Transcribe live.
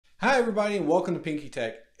Hi everybody and welcome to Pinky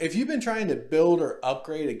Tech. If you've been trying to build or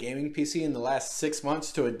upgrade a gaming PC in the last 6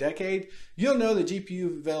 months to a decade, you'll know that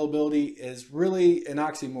GPU availability is really an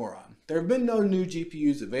oxymoron. There have been no new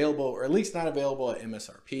GPUs available, or at least not available at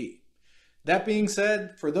MSRP. That being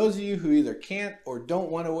said, for those of you who either can't or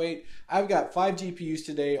don't want to wait, I've got 5 GPUs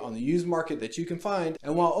today on the used market that you can find,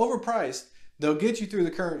 and while overpriced, they'll get you through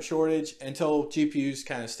the current shortage until GPUs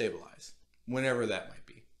kind of stabilize, whenever that might be.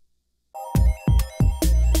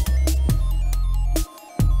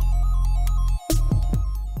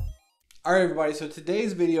 Alright everybody, so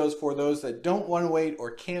today's video is for those that don't want to wait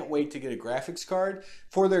or can't wait to get a graphics card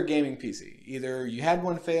for their gaming PC. Either you had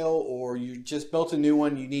one fail or you just built a new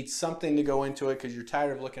one, you need something to go into it because you're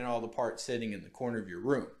tired of looking at all the parts sitting in the corner of your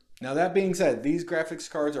room. Now that being said, these graphics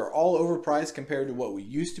cards are all overpriced compared to what we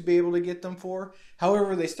used to be able to get them for.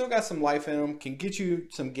 However, they still got some life in them, can get you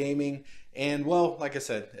some gaming, and well, like I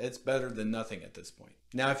said, it's better than nothing at this point.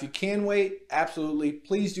 Now, if you can wait, absolutely,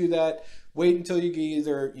 please do that. Wait until you get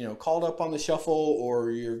either, called up on the shuffle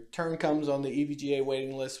or your turn comes on the EVGA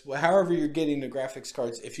waiting list. However you're getting the graphics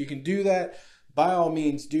cards, if you can do that, by all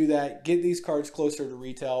means do that. Get these cards closer to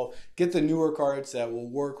retail. Get the newer cards that will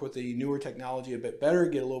work with the newer technology a bit better,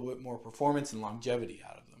 get a little bit more performance and longevity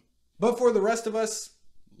out of them. But for the rest of us,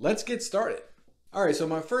 let's get started. Alright, so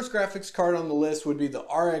my first graphics card on the list would be the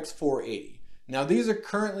RX 480. Now these are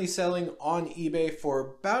currently selling on eBay for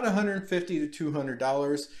about $150 to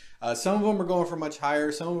 $200. Some of them are going for much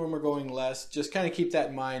higher, some of them are going less. Just kind of keep that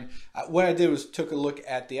in mind. What I did was took a look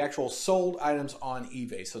at the actual sold items on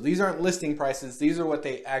eBay. So these aren't listing prices, these are what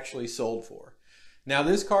they actually sold for. Now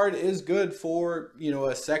this card is good for,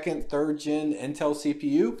 a second, third gen Intel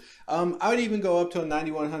CPU. I would even go up to a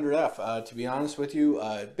 9100F, to be honest with you.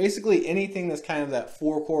 Basically anything that's kind of that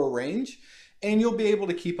 4-core range, and you'll be able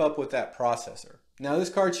to keep up with that processor. Now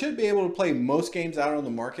this card should be able to play most games out on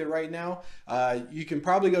the market right now. You can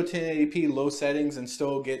probably go 1080p low settings and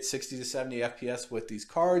still get 60 to 70 FPS with these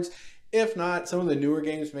cards. If not, some of the newer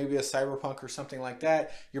games, maybe a Cyberpunk or something like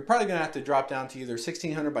that, you're probably going to have to drop down to either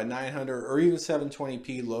 1600 by 900 or even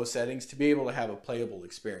 720p low settings to be able to have a playable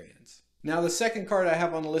experience. Now the second card I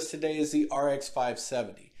have on the list today is the RX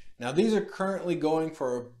 570. Now these are currently going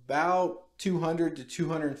for about $200 to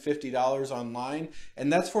 $250 online,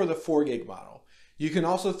 and that's for the 4 gig model. You can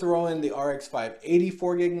also throw in the RX 580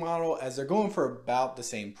 4 gig model, as they're going for about the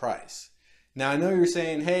same price. Now I know you're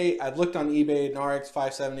saying, hey, I've looked on eBay, an RX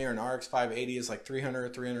 570 or an RX 580 is like $300 or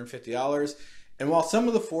 $350. And while some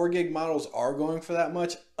of the 4 gig models are going for that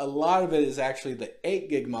much, a lot of it is actually the 8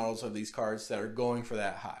 gig models of these cards that are going for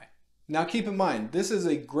that high. Now keep in mind, this is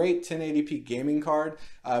a great 1080p gaming card.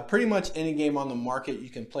 Pretty much any game on the market you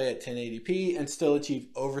can play at 1080p and still achieve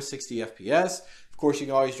over 60 FPS. Of course, you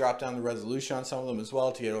can always drop down the resolution on some of them as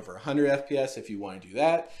well to get over 100 FPS if you want to do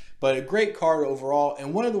that. But a great card overall,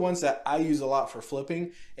 and one of the ones that I use a lot for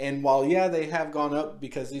flipping. And while, yeah, they have gone up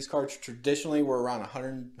because these cards traditionally were around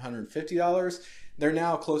 $100, $150, they're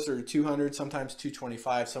now closer to 200, sometimes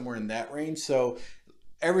 225, somewhere in that range. So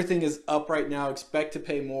everything is up right now. Expect to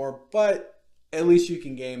pay more, but at least you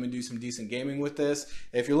can game and do some decent gaming with this.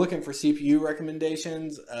 If you're looking for CPU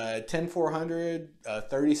recommendations, 10400,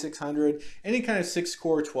 3600, any kind of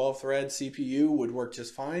 6-core 12-thread CPU would work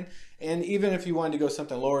just fine. And even if you wanted to go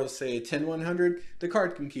something lower, let's say a 10100, the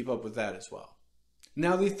card can keep up with that as well.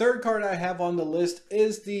 Now the third card I have on the list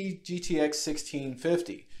is the GTX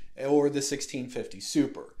 1650 or the 1650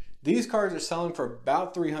 Super. These cards are selling for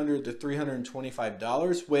about $300 to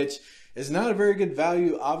 $325, which is not a very good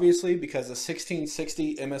value, obviously, because the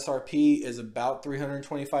 1660 MSRP is about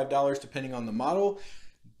 $325 depending on the model.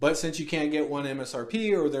 But since you can't get one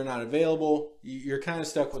MSRP or they're not available, you're kind of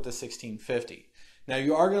stuck with the 1650. Now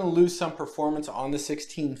you are going to lose some performance on the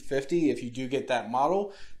 1650 if you do get that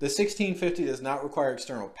model. The 1650 does not require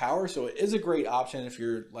external power, so it is a great option if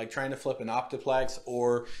you're like trying to flip an Optiplex,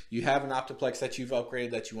 or you have an Optiplex that you've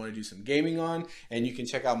upgraded that you want to do some gaming on, and you can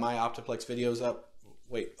check out my Optiplex videos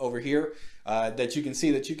over here, that you can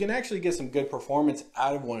see that you can actually get some good performance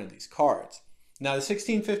out of one of these cards. Now the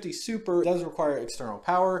 1650 Super does require external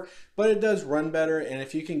power, but it does run better, and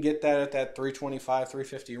if you can get that at that 325,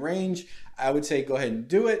 350 range, I would say go ahead and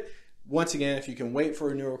do it. Once again, if you can wait for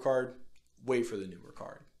a newer card, wait for the newer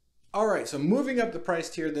card. Alright, so moving up the price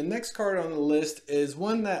tier, the next card on the list is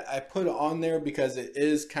one that I put on there because it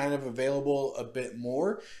is kind of available a bit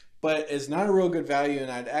more, but it's not a real good value, and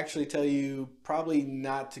I'd actually tell you probably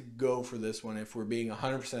not to go for this one if we're being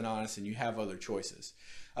 100% honest and you have other choices.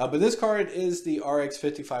 But this card is the RX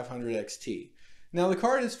 5500 XT. Now the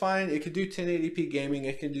card is fine, it could do 1080p gaming,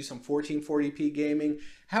 it can do some 1440p gaming.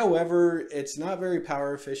 However, it's not very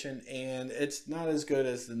power efficient and it's not as good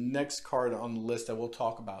as the next card on the list that we'll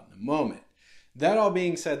talk about in a moment. That all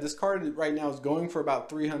being said, this card right now is going for about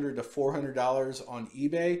 $300 to $400 on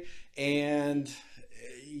eBay, and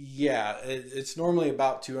yeah, it's normally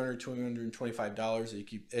about $200 to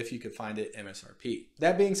 $225 if you could find it MSRP.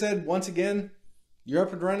 That being said, once again, you're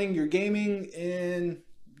up and running, you're gaming, and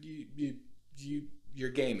you're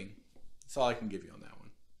gaming. That's all I can give you on that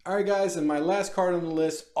one. All right, guys, and my last card on the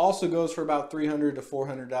list also goes for about $300 to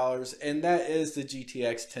 $400, and that is the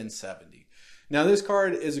GTX 1070. Now, this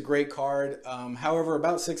card is a great card. However,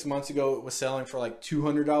 about 6 months ago, it was selling for like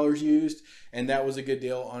 $200 used, and that was a good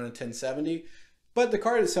deal on a 1070. But the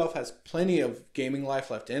card itself has plenty of gaming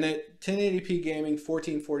life left in it. 1080p gaming,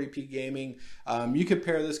 1440p gaming. You could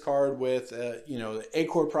pair this card with, the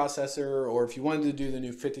 8-core processor, or if you wanted to do the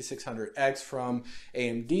new 5600X from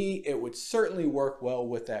AMD, it would certainly work well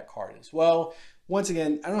with that card as well. Once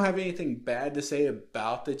again, I don't have anything bad to say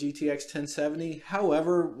about the GTX 1070.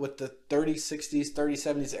 However, with the 3060s,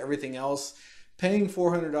 3070s, everything else, paying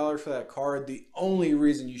 $400 for that card, the only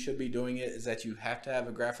reason you should be doing it is that you have to have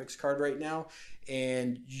a graphics card right now,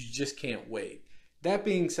 and you just can't wait. That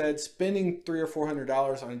being said, spending $300 or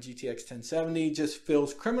 $400 on a GTX 1070 just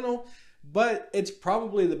feels criminal, but it's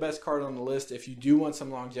probably the best card on the list if you do want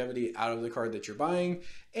some longevity out of the card that you're buying,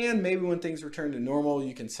 and maybe when things return to normal,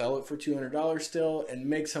 you can sell it for $200 still and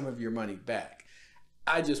make some of your money back.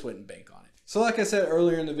 I just wouldn't bank on it. So like I said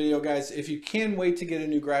earlier in the video, guys, if you can wait to get a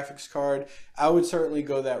new graphics card, I would certainly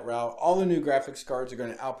go that route. All the new graphics cards are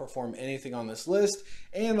going to outperform anything on this list,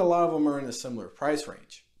 and a lot of them are in a similar price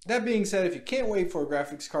range. That being said, if you can't wait for a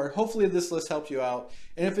graphics card, hopefully this list helped you out.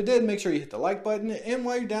 And if it did, make sure you hit the like button. And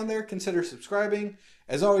while you're down there, consider subscribing.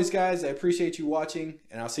 As always, guys, I appreciate you watching,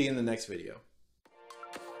 and I'll see you in the next video.